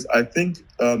 because I think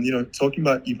talking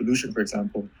about evolution, for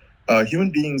example,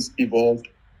 human beings evolved,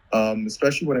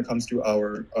 especially when it comes to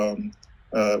our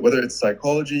whether it's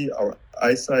psychology, our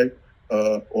eyesight,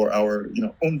 or our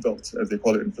own belt, as they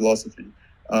call it in philosophy.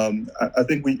 I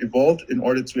think we evolved in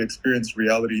order to experience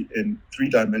reality in 3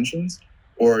 dimensions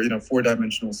or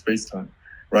 4-dimensional space-time,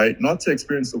 right? Not to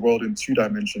experience the world in 2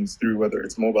 dimensions through whether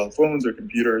it's mobile phones or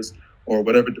computers or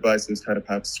whatever devices kind of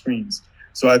have screens.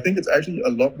 So I think it's actually a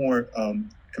lot more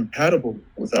compatible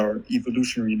with our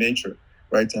evolutionary nature,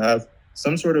 right? To have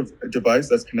some sort of device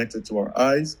that's connected to our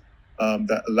eyes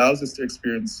that allows us to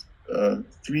experience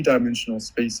 3-dimensional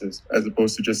spaces as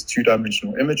opposed to just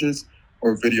 2-dimensional images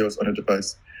or videos on a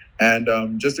device.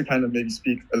 And just to kind of maybe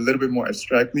speak a little bit more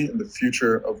abstractly in the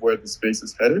future of where the space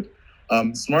is headed,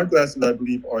 smart glasses, I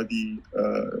believe, are the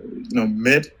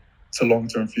mid to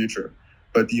long-term future.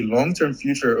 But the long-term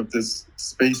future of this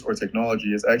space or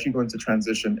technology is actually going to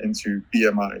transition into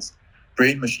BMIs,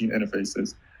 brain-machine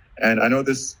interfaces. And I know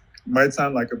this might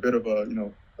sound like a bit of a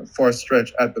far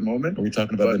stretch at the moment. Are we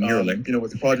talking about the Neuralink?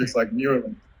 With projects like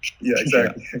Neuralink. Yeah,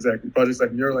 exactly. Projects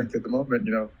like Neuralink at the moment,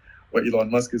 what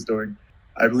Elon Musk is doing.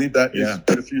 I believe that is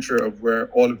the future of where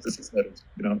all of this is headed,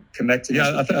 connecting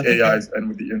with the AIs and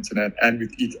with the internet and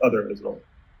with each other as well.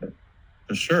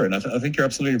 For sure. And I think you're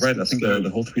absolutely right. I think the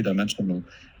whole 3-dimensional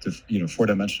to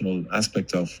 4-dimensional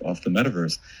aspect of the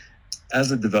metaverse,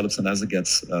 as it develops and as it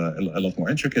gets a lot more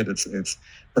intricate, it's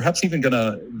perhaps even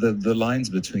the lines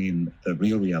between the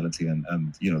real reality and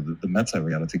the meta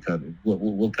reality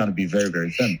will kind of be very,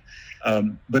 very thin.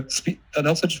 And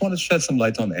also just want to shed some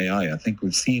light on AI. I think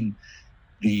we've seen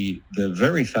the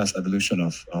very fast evolution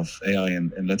of AI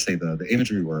in let's say the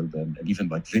imagery world and even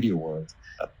like video world.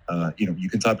 You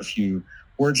can type a few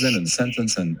words in a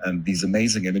sentence and these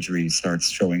amazing imagery starts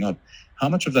showing up. How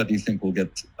much of that do you think will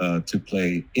get to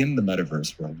play in the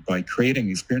metaverse world by creating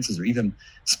experiences or even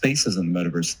spaces in the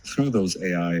metaverse through those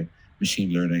AI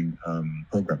machine learning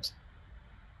programs?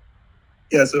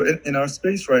 Yeah, so in our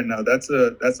space right now, that's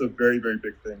a very, very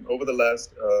big thing. Over the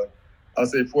last, I'll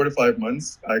say 4 to 5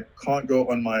 months, I can't go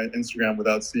on my Instagram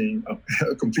without seeing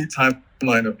a complete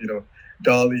timeline of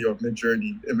DALL-E or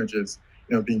Midjourney images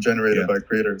being generated by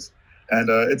creators. And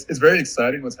it's very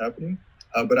exciting what's happening.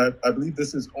 But I believe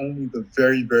this is only the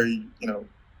very, very,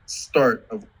 start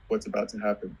of what's about to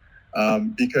happen.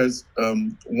 Because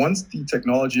once the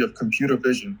technology of computer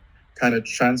vision kind of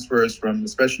transfers from,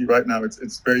 especially right now,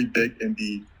 it's very big in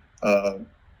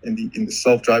the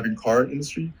self-driving car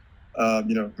industry.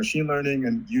 Machine learning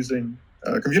and using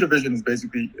computer vision is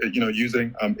basically,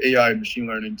 using AI and machine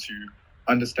learning to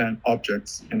understand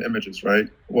objects and images, right?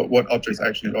 What objects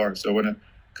actually are. So when a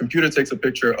computer takes a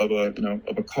picture of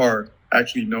a car,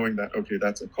 actually knowing that, okay,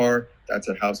 that's a car, that's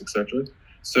a house, etc.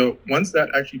 So once that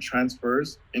actually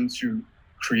transfers into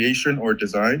creation or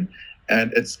design,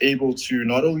 and it's able to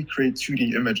not only create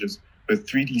 2D images, but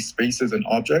 3D spaces and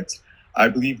objects, I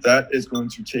believe that is going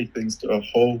to take things to a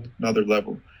whole nother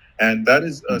level. And that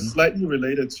is slightly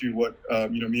related to what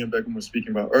me and Begum were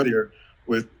speaking about earlier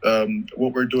with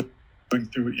what we're doing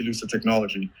through Elusa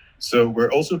technology. So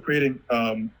we're also creating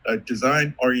a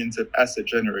design-oriented asset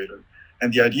generator.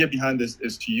 And the idea behind this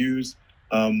is to use,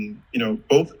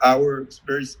 both our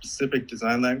very specific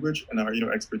design language and our,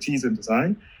 expertise in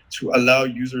design to allow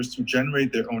users to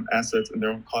generate their own assets and their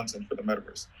own content for the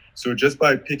metaverse. So just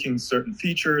by picking certain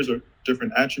features or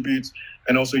different attributes,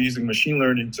 and also using machine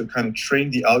learning to kind of train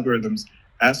the algorithms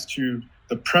as to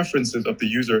the preferences of the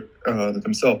user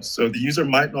themselves. So the user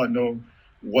might not know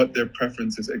what their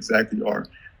preferences exactly are.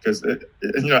 Because,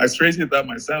 as crazy as that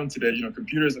might sound today,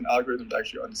 computers and algorithms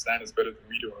actually understand us better than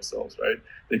we do ourselves, right?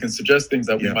 They can suggest things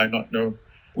that we might not know,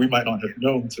 we might not have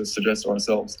known to suggest to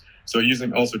ourselves. So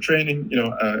using also training,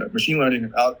 machine learning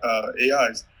and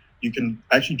AIs, you can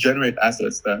actually generate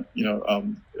assets that,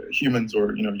 humans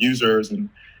or, users and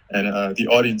the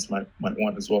audience might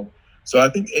want as well. So I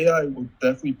think AI will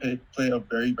definitely play a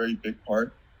very, very big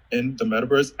part in the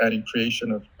metaverse and in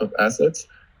creation of assets.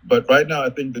 But right now,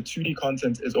 I think the 2D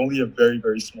content is only a very,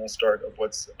 very small start of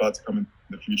what's about to come in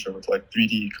the future with like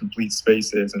 3D complete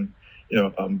spaces and,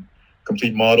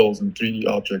 complete models and 3D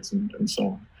objects and so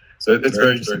on. So it's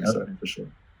very, very exciting for sure.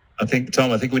 I think, Tom,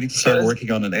 we need to start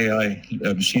working on an AI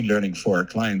machine learning for our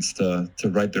clients to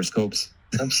write their scopes.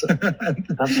 Absolutely.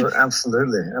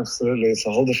 It's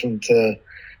a whole different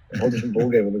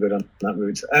ballgame when we go down that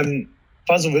route.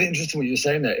 Fazal, really interesting what you're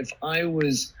saying there. If I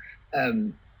was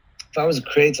a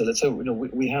creator, let's say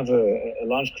we have a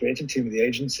large creative team at the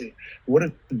agency, what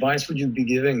advice would you be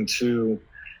giving to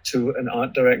an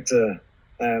art director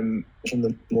from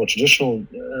the more traditional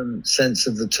sense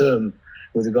of the term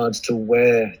with regards to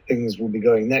where things will be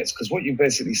going next? Because what you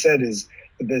basically said is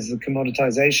that there's the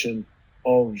commoditization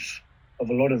of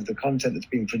a lot of the content that's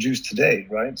being produced today,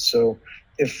 right? So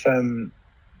if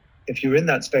you're in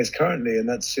that space currently and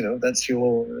that's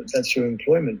your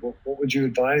employment, what would you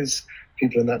advise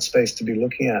people in that space to be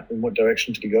looking at and what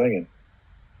direction to be going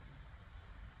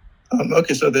in?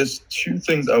 Okay, so there's two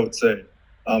things I would say.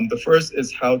 The first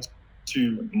is how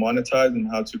to monetize and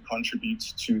how to contribute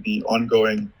to the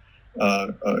ongoing, I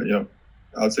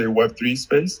would say Web3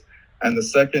 space. And the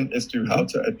second is to how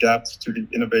to adapt to the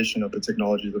innovation of the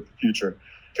technologies of the future.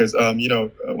 Because,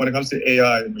 when it comes to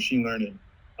AI and machine learning,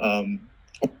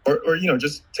 or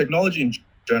just technology in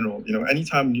general,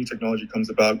 anytime new technology comes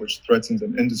about which threatens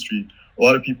an industry, a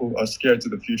lot of people are scared to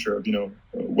the future of,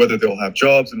 whether they'll have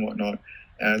jobs and whatnot.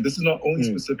 And this is not only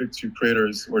specific to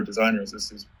creators or designers.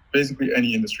 This is basically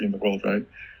any industry in the world, right?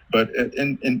 But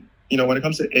when it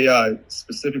comes to AI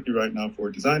specifically right now for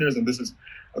designers, and this is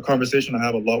a conversation I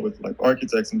have a lot with like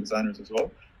architects and designers as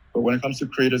well. But when it comes to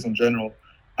creators in general,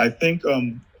 I think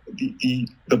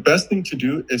the best thing to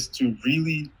do is to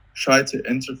really try to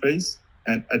interface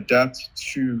and adapt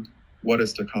to what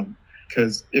is to come.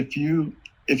 Because if you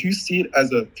see it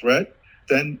as a threat,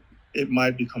 then it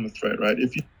might become a threat, right?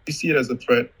 If you see it as a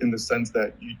threat in the sense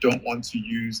that you don't want to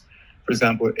use, for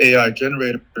example, AI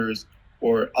generators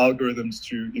or algorithms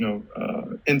to,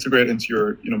 integrate into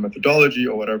your, methodology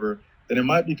or whatever, then it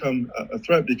might become a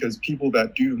threat because people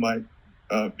that do might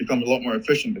become a lot more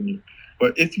efficient than you.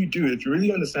 But if you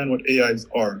really understand what AIs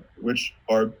are, which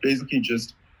are basically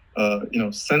just,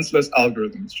 senseless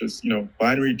algorithms, just,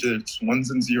 binary digits,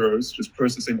 ones and zeros, just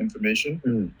processing information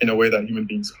in a way that human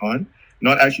beings can't,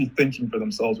 not actually thinking for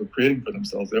themselves or creating for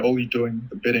themselves. They're only doing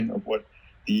the bidding of what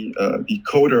the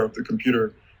coder of the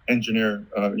computer engineer,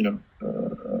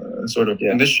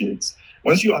 initiates.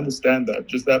 Once you understand that,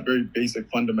 just that very basic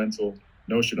fundamental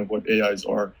notion of what AIs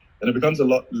are, then it becomes a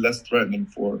lot less threatening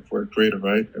for a creator,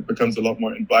 right? It becomes a lot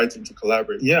more inviting to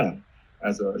collaborate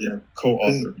as a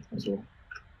co-author as well.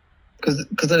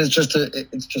 Because then it's just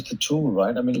a tool,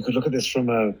 right? I mean, you could look at this from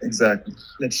exactly.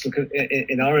 Let's look at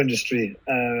in our industry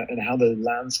and how the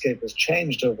landscape has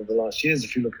changed over the last years.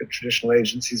 If you look at traditional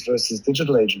agencies versus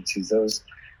digital agencies, there was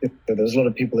a lot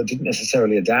of people that didn't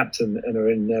necessarily adapt and are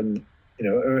in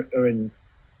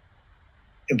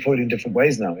employed in different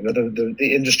ways now.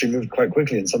 The industry moved quite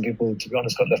quickly, and some people, to be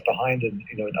honest, got left behind, and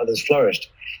and others flourished.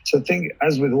 So I think,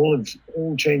 as with all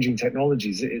changing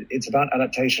technologies, it's about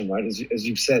adaptation, right? As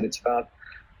you've said, it's about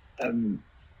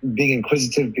being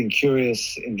inquisitive, being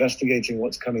curious, investigating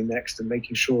what's coming next, and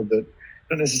making sure that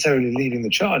not necessarily leading the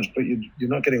charge, but you're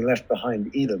not getting left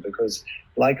behind either, because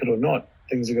like it or not,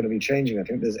 things are going to be changing. I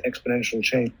think there's exponential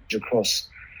change across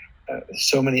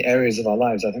so many areas of our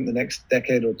lives. I think the next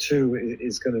decade or two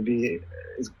is going to be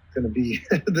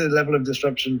the level of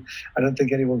disruption I don't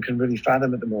think anyone can really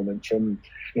fathom at the moment. From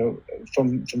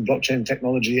blockchain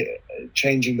technology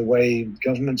changing the way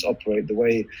governments operate, the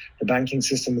way the banking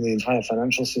system and the entire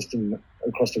financial system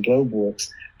across the globe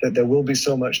works, that there will be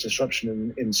so much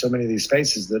disruption in so many of these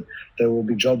spaces that there will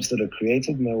be jobs that are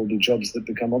created and there will be jobs that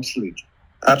become obsolete.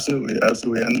 Absolutely,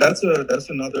 and that's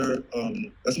another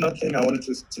thing I wanted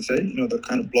to say. The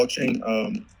kind of blockchain,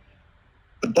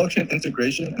 the blockchain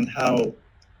integration, and how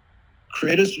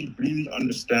creators should really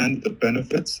understand the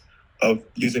benefits of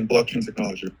using blockchain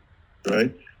technology,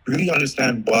 right? really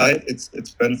understand why it's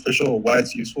beneficial or why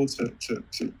it's useful to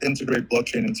integrate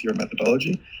blockchain into your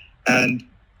methodology, and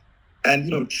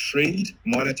trade,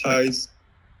 monetize,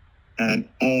 and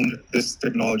own this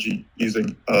technology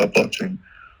using blockchain.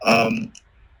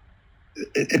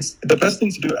 It's the best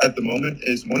thing to do at the moment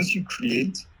is, once you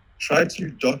create, try to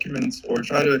document or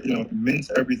try to mint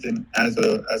everything as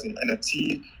an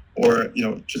NFT, or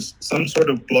just some sort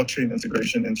of blockchain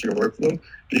integration into your workflow,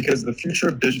 because the future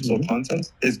of digital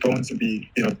content is going to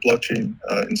be blockchain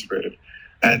integrated.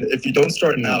 And if you don't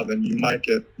start now, then you might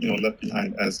get left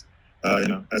behind, as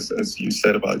you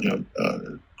said about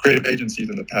creative agencies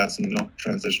in the past and not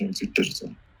transitioning to digital.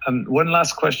 One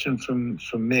last question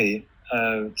from me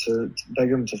to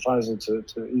Begum, to Faisal,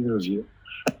 to either of you.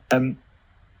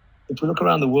 If we look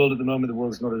around the world at the moment, the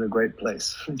world's not in a great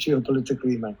place.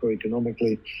 Geopolitically,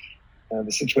 macroeconomically,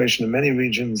 the situation in many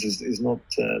regions is not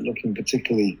looking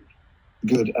particularly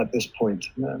good at this point.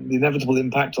 The inevitable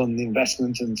impact on the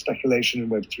investment and speculation in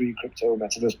Web3, crypto,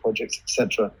 metaverse projects,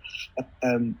 etc.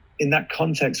 In that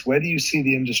context, where do you see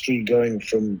the industry going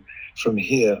from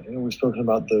here? We've spoken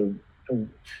about the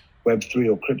Web3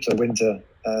 or crypto winter.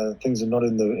 Things are not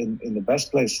in the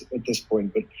best place at this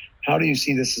point, but how do you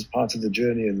see this as part of the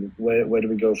journey, and where do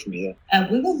we go from here?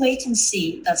 We will wait and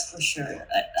see, that's for sure.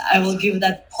 I will give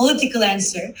that political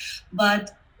answer,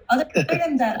 but other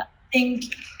than that, I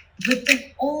think with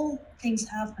all things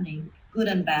happening, good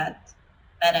and bad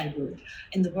and good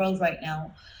in the world right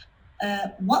now,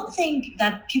 one thing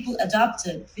that people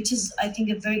adopted, which is I think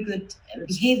a very good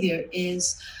behavior,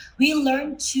 is we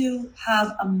learn to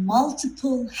have a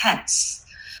multiple hats.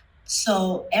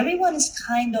 So everyone is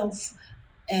kind of,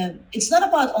 it's not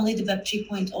about only the Web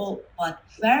 3.0, but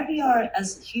where we are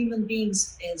as human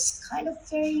beings is kind of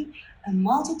very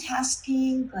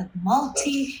multitasking, like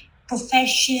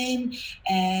multi-profession.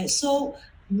 So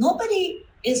nobody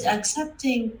is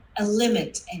accepting a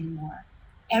limit anymore.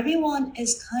 Everyone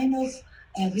is kind of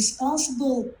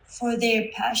responsible for their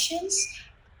passions.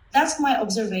 That's my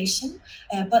observation.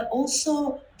 But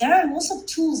also, there are lots of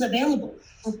tools available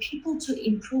for people to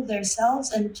improve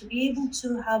themselves and to be able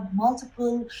to have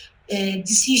multiple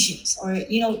decisions, or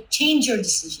change your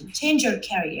decision, change your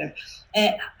career,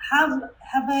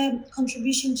 have a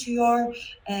contribution to your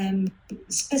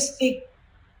specific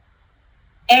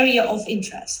area of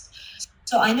interest.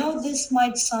 So I know this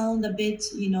might sound a bit,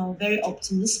 very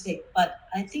optimistic, but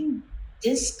I think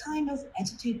this kind of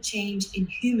attitude change in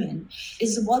human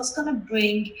is what's going to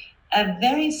bring a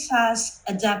very fast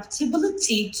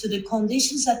adaptability to the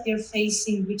conditions that we're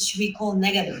facing, which we call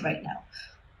negative right now.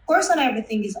 Of course, not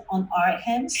everything is on our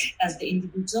hands as the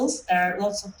individuals. There are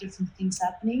lots of different things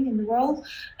happening in the world,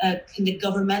 in the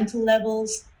governmental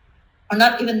levels, or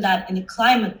not even that, in the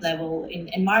climate level, in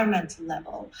environmental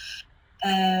level.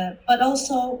 But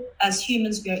also, as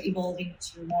humans, we are evolving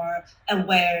to more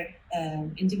aware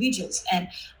individuals. And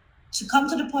to come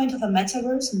to the point of a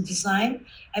metaverse and design,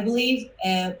 I believe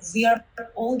we are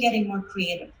all getting more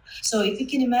creative. So if you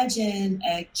can imagine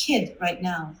a kid right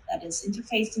now that is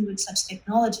interfacing with such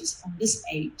technologies from this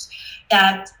age,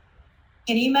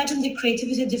 can you imagine the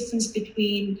creativity difference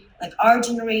between like our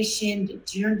generation,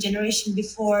 the generation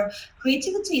before?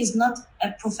 Creativity is not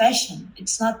a profession.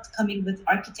 It's not coming with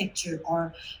architecture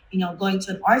or, going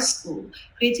to an art school.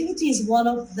 Creativity is one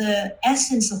of the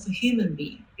essence of a human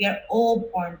being. We are all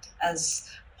born as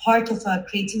part of our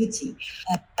creativity.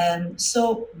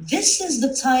 So this is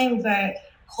the time where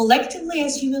collectively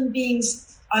as human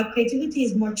beings, our creativity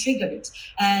is more triggered.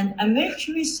 And I'm very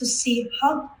curious to see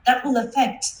how that will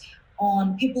affect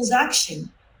on people's action,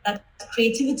 that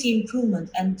creativity improvement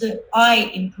and the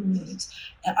eye improvement,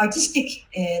 artistic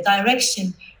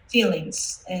direction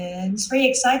feelings. And it's very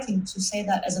exciting to say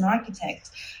that as an architect,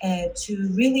 to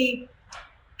really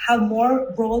have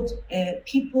more broad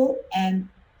people and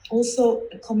also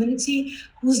a community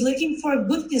who's looking for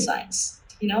good designs.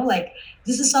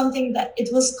 This is something that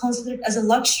it was considered as a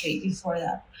luxury before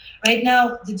that. Right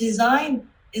now, the design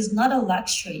is not a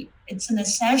luxury. It's an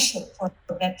essential for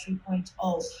Web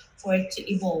 3.0 for it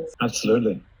to evolve.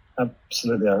 Absolutely. I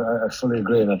fully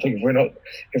agree. And I think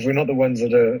if we're not the ones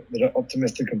that are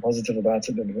optimistic and positive about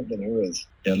it, then who is?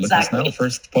 Yeah, look at us now.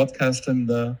 First podcast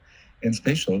in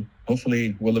spatial.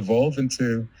 Hopefully, we'll evolve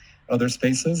into other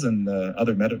spaces and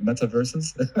other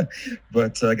metaverses.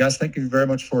 But guys, thank you very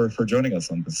much for joining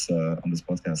us on this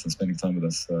podcast and spending time with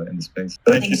us in the space.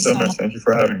 Thank you so much. Thank you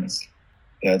for having us.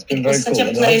 Yeah, it's been very cool. Such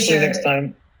a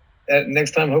pleasure.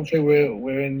 Next time, hopefully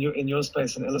we're in your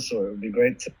space in Illusoy. It would be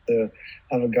great to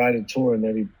have a guided tour and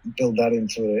maybe build that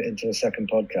into a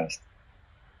second podcast.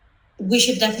 We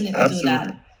should definitely do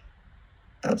that.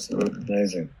 Absolutely.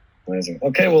 Amazing. Amazing.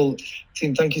 Okay, well,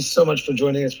 team, thank you so much for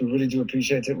joining us. We really do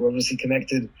appreciate it. We're obviously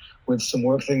connected with some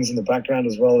work things in the background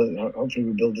as well. And hopefully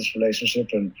we build this relationship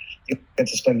and get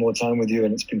to spend more time with you.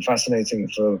 And it's been fascinating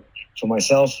for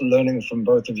myself, learning from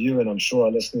both of you. And I'm sure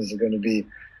our listeners are going to be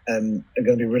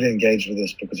really engaged with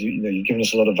this, because you've given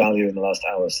us a lot of value in the last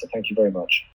hour. So thank you very much.